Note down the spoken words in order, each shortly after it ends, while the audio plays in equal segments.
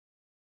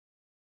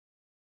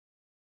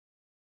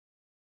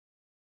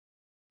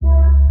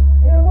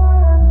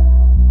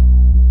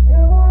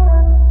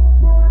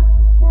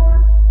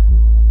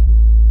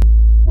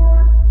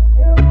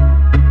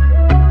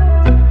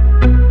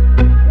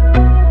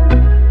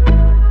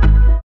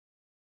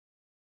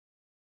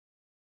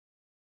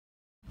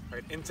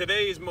In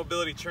today's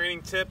mobility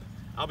training tip,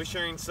 I'll be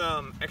sharing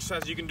some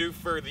exercises you can do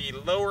for the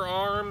lower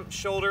arm,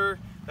 shoulder,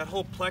 that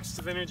whole plexus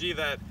of energy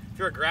that if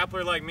you're a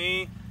grappler like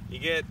me, you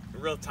get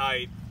real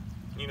tight.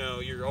 You know,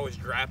 you're always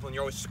grappling,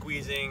 you're always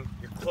squeezing,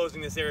 you're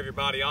closing this area of your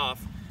body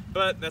off.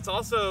 But that's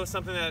also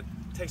something that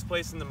takes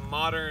place in the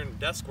modern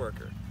desk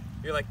worker.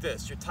 You're like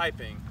this, you're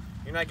typing.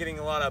 You're not getting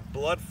a lot of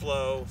blood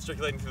flow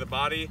circulating through the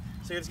body,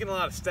 so you're just getting a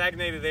lot of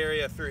stagnated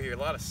area through here. A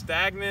lot of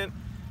stagnant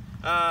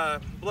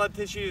blood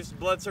tissues,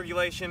 blood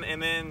circulation,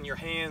 and then your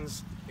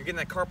hands, you're getting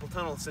that carpal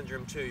tunnel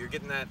syndrome too. You're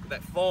getting that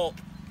fault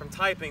from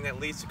typing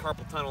that leads to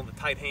carpal tunnel, the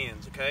tight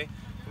hands, okay?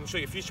 I'm gonna show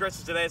you a few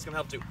stretches today. It's gonna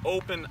help to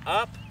open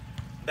up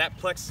that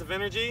plexus of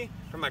energy.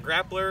 For my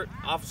grappler,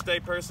 office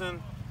day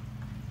person,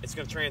 it's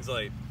gonna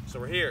translate. So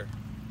we're here,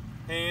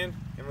 hand,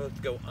 and we'll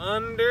go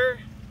under,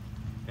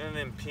 and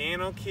then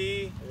piano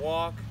key,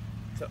 walk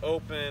to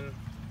open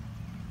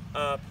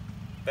up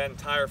that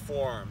entire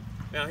forearm.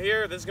 Now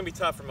here, this is gonna be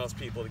tough for most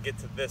people to get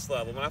to this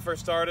level. When I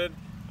first started,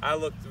 I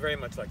looked very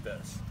much like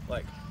this.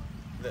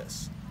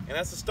 And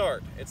that's the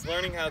start. It's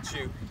learning how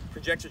to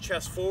project your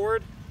chest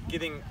forward,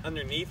 getting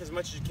underneath as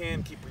much as you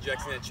can, keep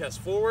projecting that chest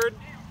forward,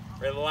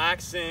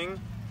 relaxing,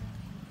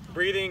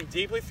 breathing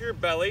deeply through your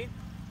belly,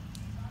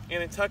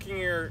 and then tucking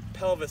your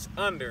pelvis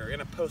under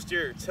in a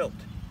posterior tilt.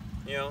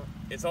 You know,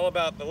 it's all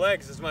about the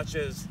legs as much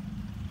as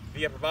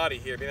the upper body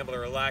here, being able to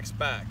relax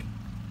back.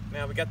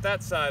 Now we got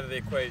that side of the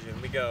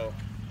equation. We go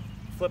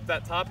flip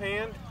that top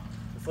hand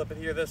and flip it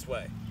here this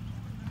way.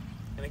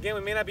 And again,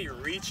 we may not be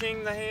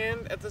reaching the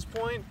hand at this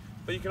point,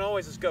 but you can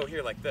always just go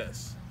here like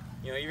this.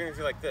 You know, even if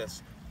you're like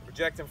this,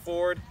 projecting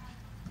forward.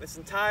 This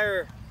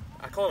entire,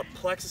 I call it a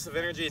plexus of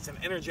energy. It's an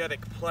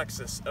energetic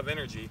plexus of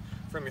energy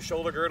from your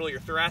shoulder girdle, your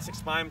thoracic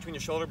spine between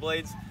your shoulder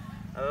blades.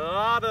 A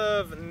lot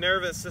of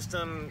nervous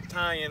system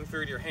tie-in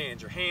through to your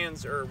hands. Your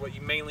hands are what you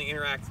mainly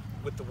interact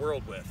with the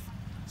world with.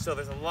 So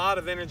there's a lot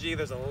of energy,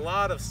 there's a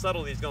lot of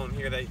subtleties going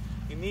here that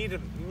you need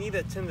to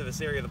attend to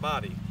this area of the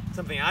body.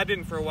 Something I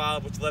didn't for a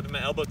while, which led to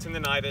my elbow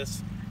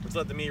tendonitis, which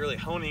led to me really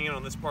honing in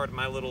on this part of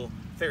my little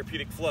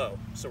therapeutic flow.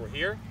 So we're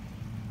here,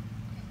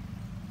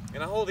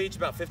 and I hold each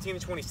about 15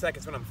 to 20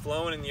 seconds when I'm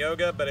flowing in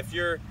yoga, but if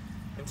you're,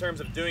 in terms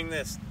of doing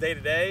this day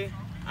to day,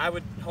 I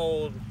would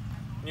hold,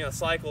 you know,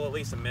 cycle at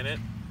least a minute.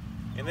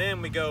 And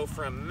then we go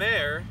from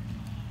there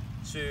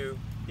to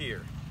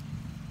here.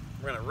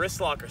 We're gonna wrist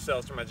lock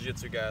ourselves for my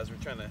jiu-jitsu guys. We're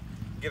trying to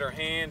get our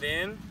hand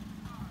in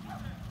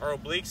our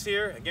obliques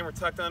here. Again, we're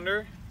tucked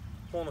under,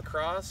 pulling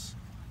across,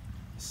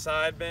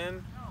 side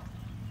bend,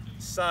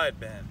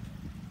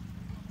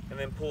 and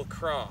then pull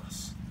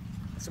across.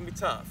 It's gonna be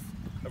tough,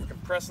 but we're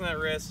compressing that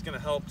wrist. It's gonna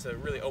help to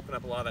really open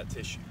up a lot of that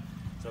tissue.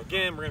 So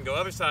again, we're gonna go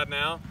other side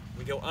now.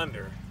 We go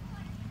under,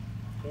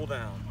 pull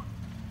down.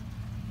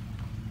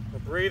 We're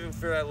breathing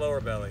through that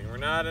lower belly. We're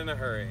not in a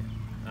hurry.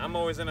 I'm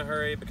always in a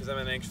hurry because I'm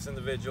an anxious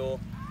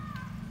individual.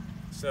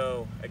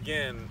 So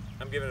again,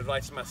 I'm giving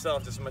advice to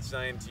myself just as much as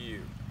I am to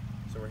you.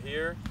 So we're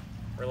here,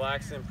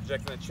 relaxing,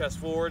 projecting the chest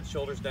forward,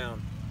 shoulders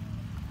down.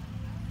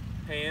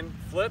 Hand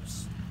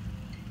flips,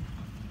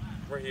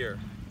 we're here.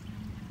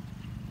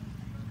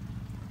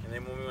 And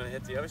then when we want to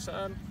hit the other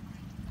side,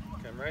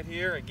 come right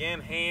here,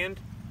 again,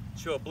 hand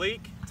to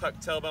oblique, tuck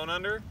tailbone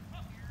under,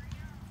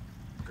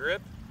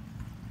 grip,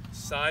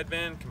 side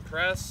bend,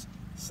 compress,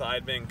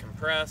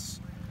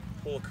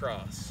 pull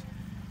across.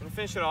 And to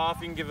finish it off,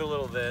 you can give it a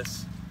little of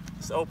this.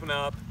 Just open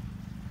up.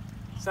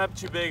 It's not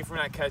too big if you're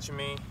not catching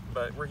me,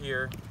 but we're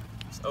here.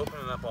 Just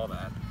opening up all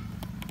that.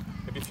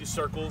 Maybe a few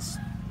circles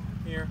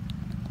here,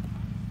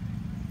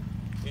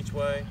 each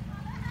way.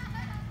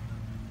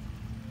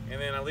 And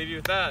then I'll leave you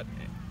with that.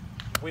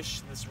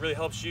 Wish this really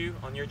helps you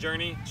on your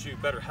journey to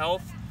better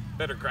health,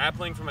 better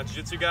grappling for my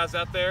jiu-jitsu guys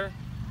out there.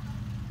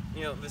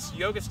 You know, this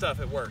yoga stuff,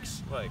 it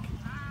works. Like,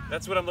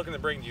 that's what I'm looking to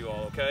bring to you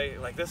all, okay?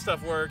 Like, this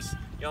stuff works.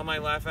 Y'all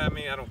might laugh at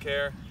me, I don't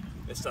care.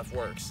 This stuff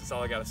works, that's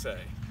all I gotta say.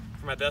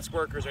 For my desk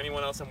workers or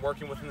anyone else I'm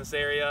working with in this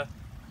area,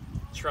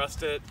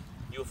 trust it,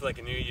 you'll feel like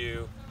a new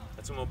you.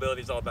 That's what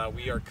mobility is all about.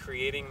 We are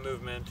creating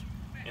movement,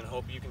 and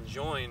hope you can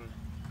join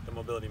the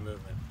mobility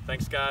movement.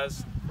 Thanks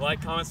guys,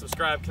 like, comment,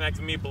 subscribe, connect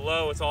with me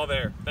below, it's all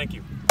there. Thank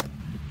you.